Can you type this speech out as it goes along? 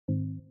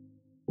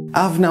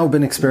I've now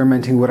been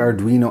experimenting with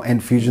Arduino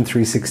and Fusion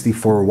 360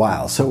 for a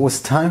while, so it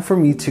was time for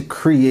me to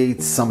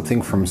create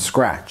something from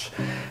scratch.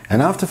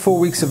 And after 4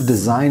 weeks of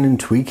design and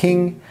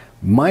tweaking,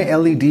 my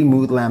LED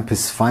mood lamp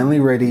is finally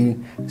ready,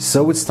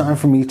 so it's time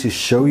for me to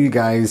show you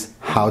guys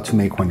how to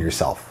make one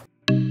yourself.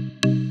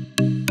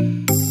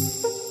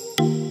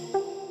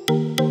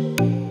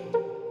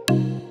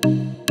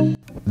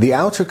 The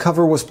outer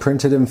cover was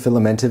printed in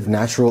Filamentive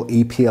Natural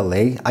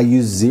EPLA. I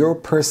used 0%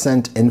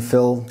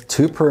 infill,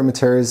 2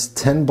 perimeters,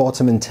 10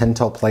 bottom and 10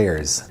 top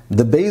layers.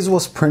 The base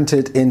was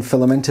printed in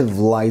Filamentive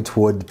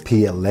Lightwood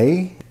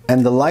PLA,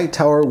 and the light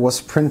tower was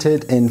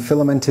printed in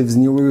Filamentive's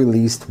newly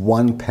released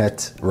 1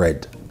 PET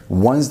Red.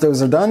 Once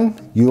those are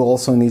done, you'll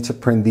also need to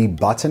print the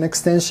button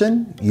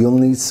extension. You'll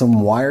need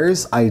some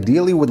wires,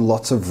 ideally with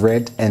lots of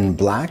red and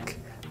black,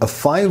 a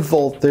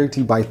 5V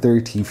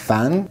 30x30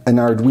 fan, an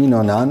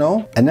Arduino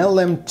Nano, an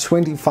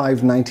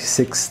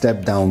LM2596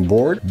 step-down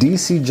board,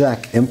 DC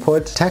jack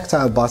input,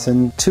 tactile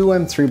button, 2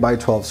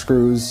 M3x12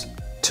 screws,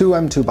 2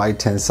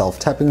 M2x10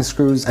 self-tapping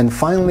screws, and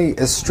finally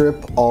a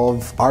strip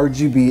of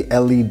RGB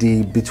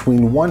LED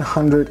between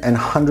 100 and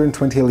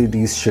 120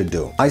 LEDs should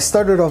do. I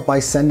started off by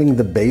sanding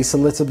the base a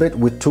little bit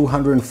with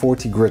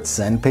 240 grit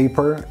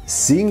sandpaper.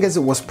 Seeing as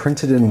it was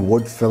printed in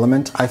wood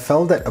filament, I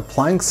felt that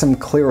applying some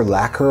clear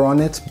lacquer on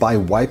it by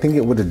wiping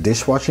it with a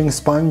dishwashing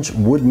sponge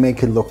would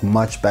make it look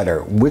much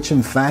better, which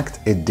in fact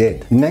it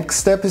did. Next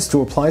step is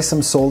to apply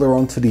some solder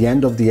onto the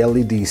end of the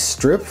LED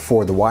strip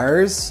for the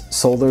wires,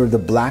 solder the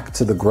black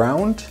to the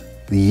ground,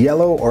 the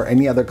yellow or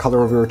any other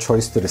color of your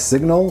choice to the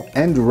signal,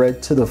 and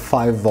red to the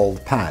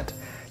 5V pad.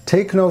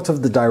 Take note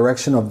of the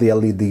direction of the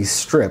LED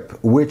strip,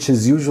 which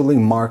is usually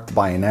marked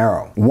by an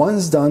arrow.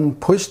 Once done,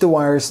 push the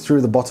wires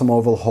through the bottom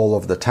oval hole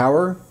of the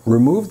tower,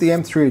 remove the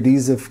M3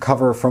 adhesive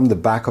cover from the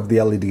back of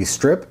the LED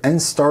strip, and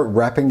start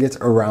wrapping it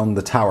around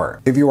the tower.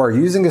 If you are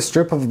using a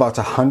strip of about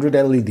 100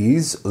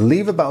 LEDs,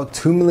 leave about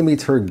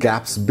 2mm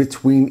gaps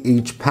between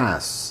each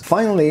pass.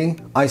 Finally,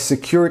 I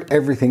secured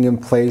everything in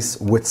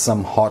place with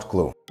some hot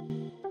glue.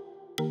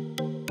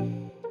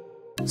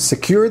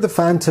 Secure the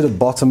fan to the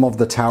bottom of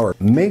the tower.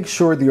 Make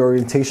sure the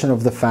orientation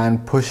of the fan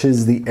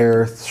pushes the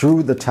air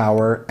through the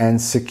tower,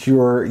 and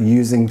secure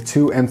using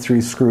 2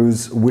 M3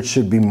 screws, which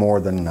should be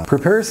more than enough.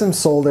 Prepare some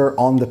solder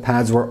on the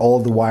pads where all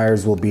the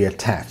wires will be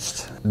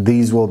attached.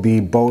 These will be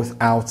both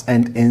outs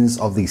and ins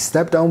of the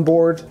step-down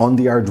board. On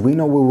the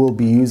Arduino, we will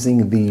be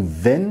using the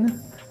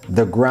VIN,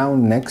 the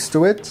ground next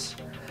to it,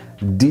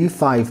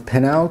 D5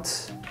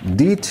 pinout,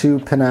 D2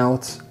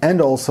 pinout,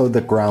 and also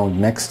the ground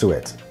next to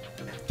it.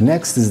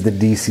 Next is the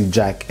DC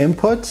jack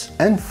input,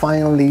 and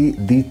finally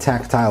the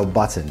tactile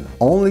button.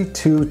 Only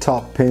 2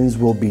 top pins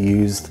will be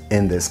used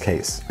in this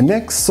case.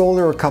 Next,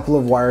 solder a couple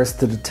of wires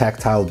to the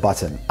tactile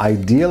button.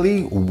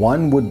 Ideally,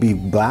 one would be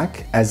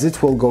black, as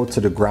it will go to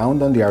the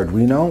ground on the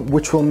Arduino,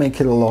 which will make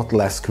it a lot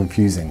less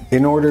confusing.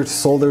 In order to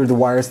solder the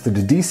wires to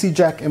the DC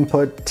jack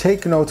input,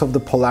 take note of the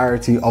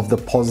polarity of the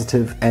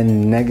positive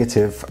and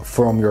negative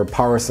from your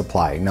power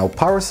supply. Now,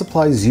 power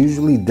supplies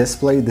usually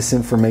display this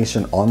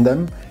information on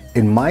them.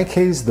 In my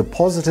case, the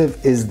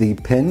positive is the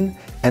pin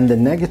and the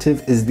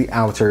negative is the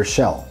outer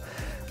shell,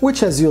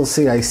 which, as you'll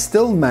see, I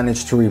still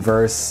managed to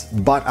reverse,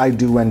 but I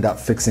do end up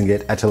fixing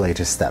it at a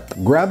later step.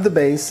 Grab the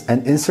base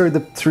and insert the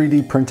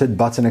 3D printed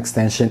button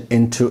extension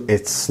into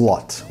its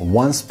slot.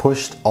 Once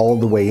pushed all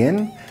the way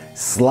in,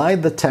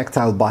 slide the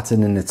tactile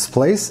button in its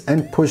place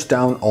and push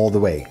down all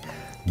the way.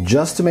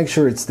 Just to make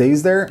sure it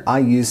stays there, I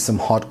use some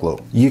hot glue.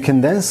 You can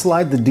then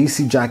slide the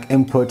DC jack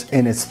input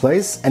in its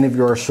place, and if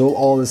you are sure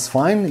all is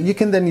fine, you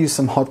can then use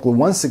some hot glue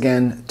once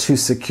again to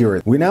secure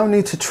it. We now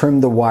need to trim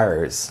the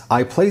wires.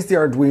 I placed the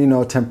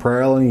Arduino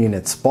temporarily in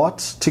its spot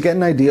to get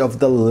an idea of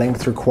the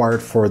length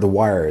required for the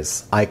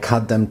wires. I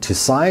cut them to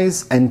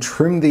size and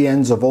trimmed the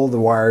ends of all the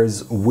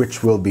wires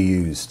which will be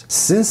used.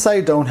 Since I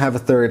don't have a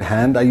third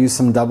hand, I use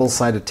some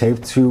double-sided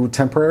tape to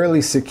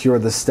temporarily secure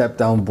the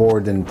step-down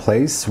board in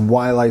place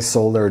while I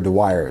solder the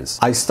wires.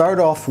 I start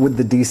off with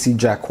the DC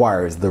jack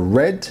wires. The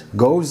red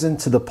goes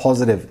into the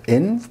positive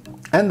in,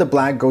 and the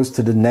black goes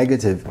to the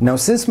negative. Now,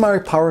 since my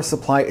power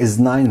supply is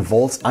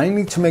 9V, I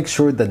need to make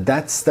sure that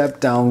that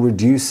step down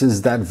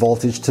reduces that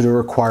voltage to the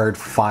required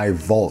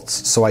 5V.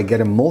 So I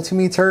get a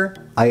multimeter,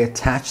 I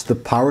attach the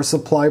power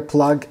supply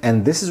plug,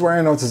 and this is where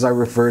I notice I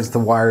reverse the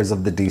wires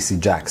of the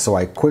DC jack. So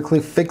I quickly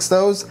fix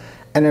those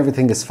and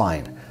everything is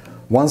fine.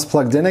 Once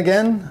plugged in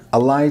again, a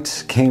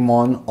light came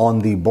on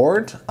the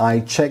board.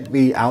 I checked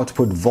the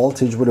output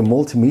voltage with a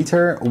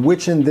multimeter,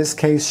 which in this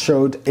case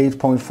showed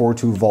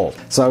 8.42V.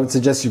 So I would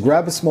suggest you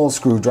grab a small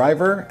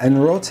screwdriver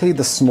and rotate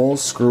the small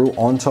screw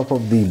on top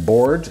of the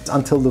board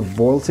until the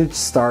voltage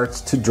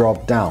starts to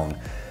drop down.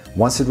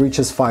 Once it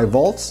reaches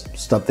 5V,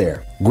 stop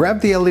there.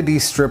 Grab the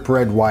LED strip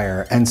red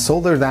wire and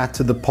solder that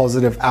to the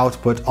positive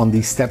output on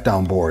the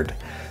step-down board.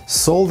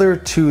 Solder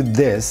to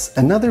this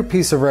another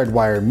piece of red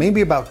wire,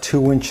 maybe about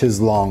 2 inches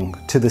long,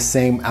 to the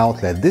same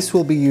outlet. This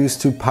will be used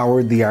to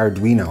power the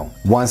Arduino.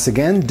 Once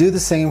again, do the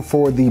same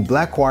for the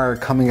black wire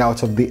coming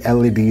out of the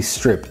LED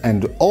strip,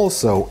 and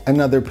also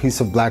another piece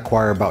of black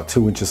wire about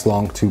 2 inches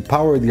long to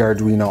power the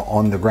Arduino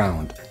on the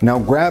ground. Now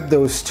grab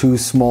those two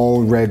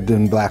small red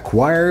and black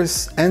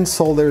wires and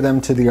solder them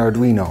to the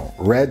Arduino.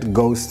 Red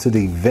goes to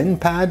the VIN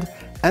pad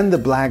and the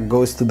black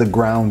goes to the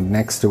ground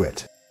next to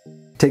it.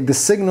 Take the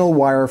signal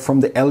wire from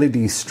the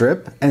LED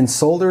strip and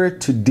solder it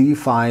to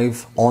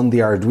D5 on the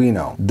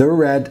Arduino. The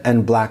red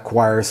and black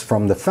wires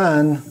from the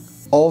fan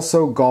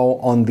also go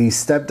on the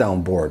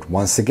step-down board.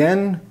 Once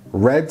again,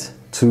 red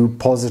to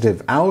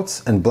positive out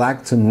and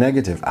black to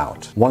negative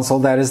out. Once all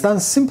that is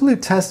done, simply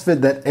test fit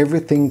that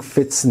everything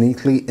fits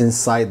neatly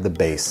inside the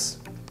base.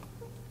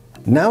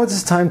 Now it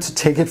is time to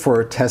take it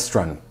for a test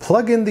run.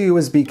 Plug in the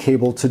USB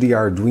cable to the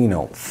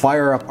Arduino.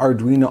 Fire up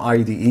Arduino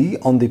IDE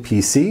on the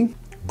PC.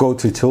 Go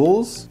to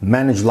Tools,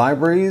 Manage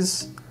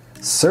Libraries,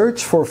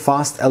 search for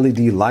Fast LED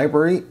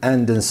Library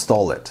and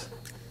install it.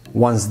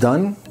 Once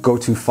done, go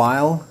to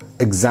File,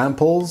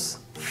 Examples,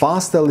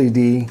 Fast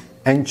LED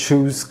and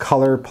choose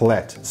Color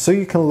Palette so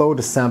you can load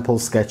a sample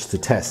sketch to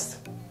test.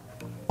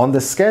 On the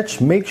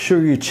sketch, make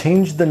sure you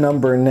change the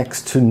number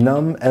next to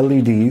num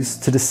LEDs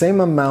to the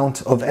same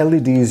amount of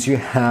LEDs you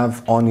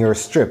have on your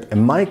strip.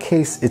 In my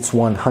case, it's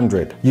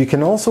 100. You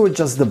can also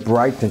adjust the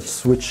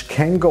brightness, which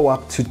can go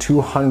up to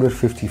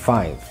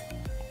 255.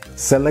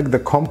 Select the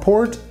COM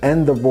port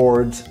and the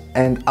board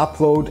and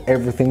upload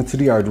everything to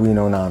the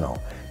Arduino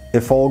Nano.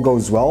 If all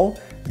goes well,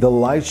 the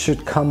light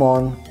should come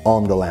on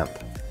the lamp.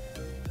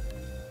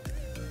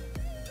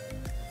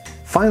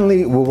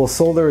 Finally, we will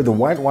solder the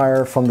white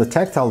wire from the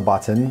tactile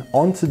button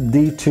onto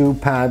the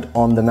D2 pad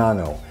on the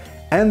Nano,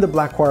 and the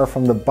black wire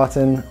from the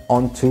button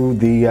onto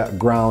the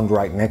ground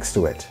right next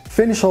to it.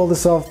 Finish all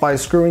this off by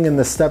screwing in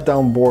the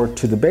step-down board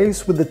to the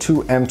base with the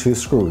two M2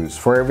 screws.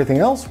 For everything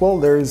else, well,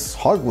 there's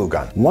hot glue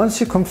gun.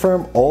 Once you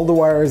confirm all the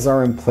wires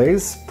are in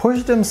place,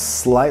 push them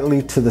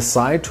slightly to the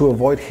side to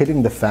avoid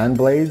hitting the fan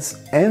blades,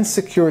 and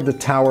secure the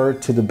tower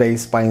to the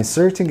base by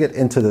inserting it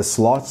into the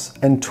slots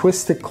and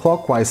twist it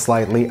clockwise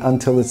slightly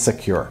until it's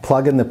secure.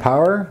 Plug in the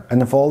power,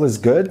 and if all is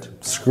good,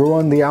 screw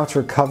on the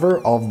outer cover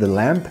of the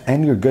lamp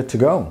and you're good to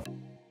go.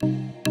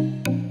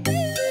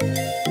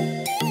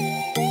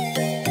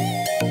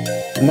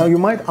 Now you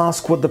might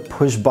ask what the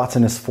push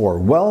button is for.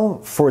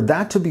 Well, for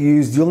that to be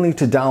used, you'll need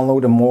to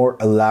download a more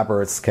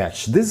elaborate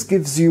sketch. This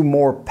gives you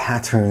more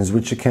patterns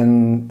which you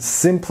can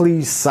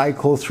simply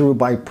cycle through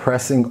by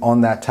pressing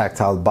on that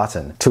tactile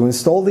button. To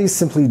install these,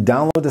 simply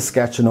download the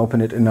sketch and open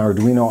it in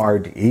Arduino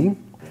IDE.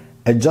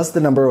 Adjust the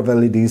number of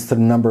LEDs to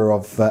the number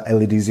of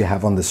LEDs you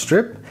have on the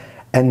strip.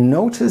 And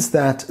notice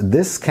that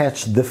this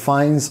sketch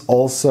defines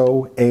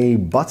also a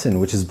button,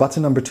 which is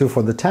button number 2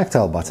 for the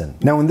tactile button.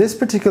 Now in this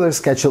particular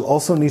sketch, you'll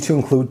also need to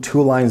include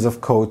 2 lines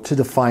of code to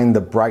define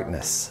the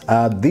brightness.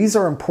 These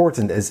are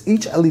important as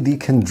each LED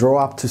can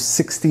draw up to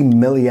 60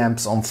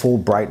 milliamps on full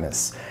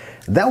brightness.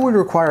 That would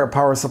require a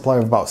power supply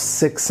of about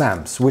 6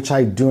 amps, which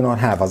I do not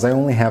have as I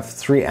only have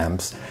 3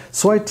 amps.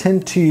 So I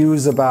tend to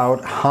use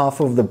about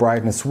half of the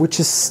brightness, which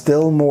is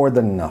still more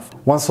than enough.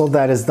 Once all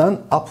that is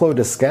done, upload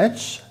a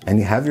sketch and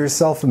you have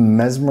yourself a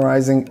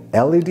mesmerizing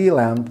LED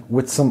lamp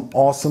with some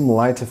awesome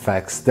light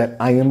effects that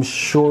I am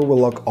sure will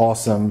look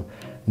awesome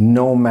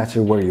no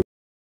matter where you are.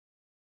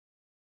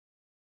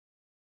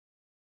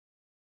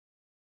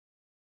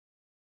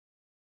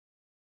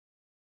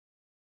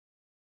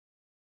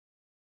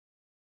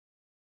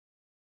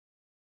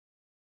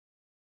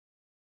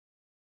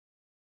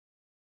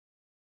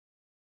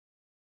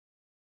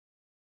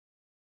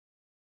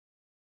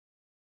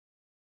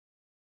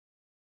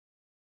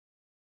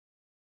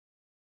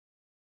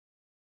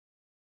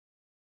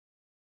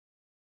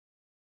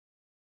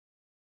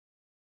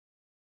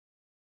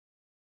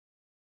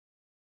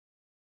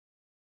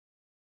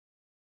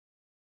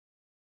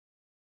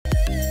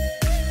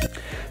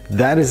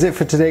 That is it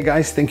for today,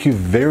 guys. Thank you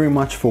very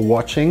much for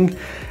watching.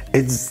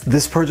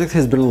 This project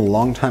has been a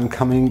long time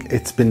coming.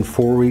 It's been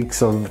 4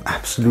 weeks of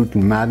absolute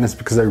madness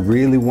because I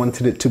really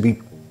wanted it to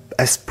be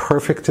as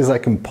perfect as I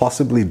can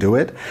possibly do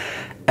it.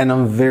 And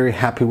I'm very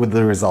happy with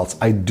the results.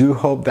 I do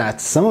hope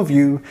that some of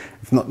you,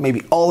 if not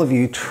maybe all of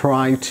you,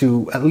 try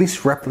to at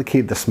least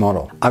replicate this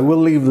model. I will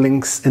leave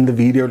links in the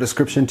video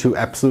description to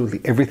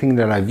absolutely everything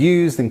that I've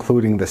used,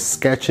 including the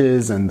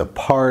sketches and the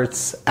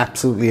parts,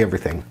 absolutely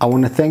everything. I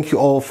want to thank you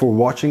all for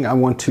watching. I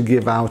want to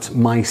give out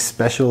my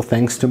special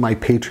thanks to my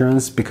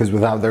patrons because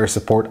without their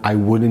support, I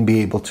wouldn't be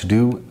able to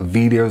do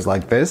videos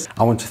like this.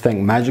 I want to thank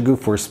Magigoo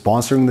for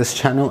sponsoring this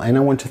channel, and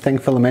I want to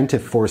thank Filamentv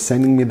for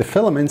sending me the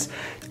filaments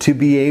to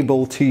be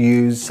able to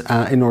use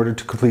in order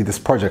to complete this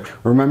project.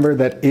 Remember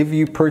that if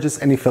you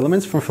purchase any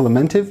filaments from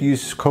Filamentv,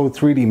 use code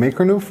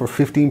 3DMakerNoob for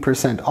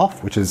 15%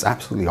 off, which is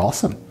absolutely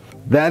awesome.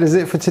 That is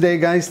it for today,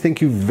 guys. Thank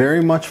you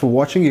very much for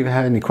watching. If you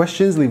have any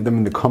questions, leave them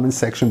in the comment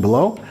section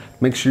below.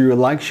 Make sure you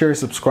like, share,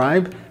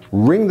 subscribe,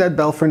 ring that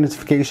bell for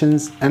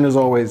notifications, and as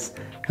always,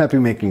 happy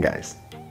making, guys.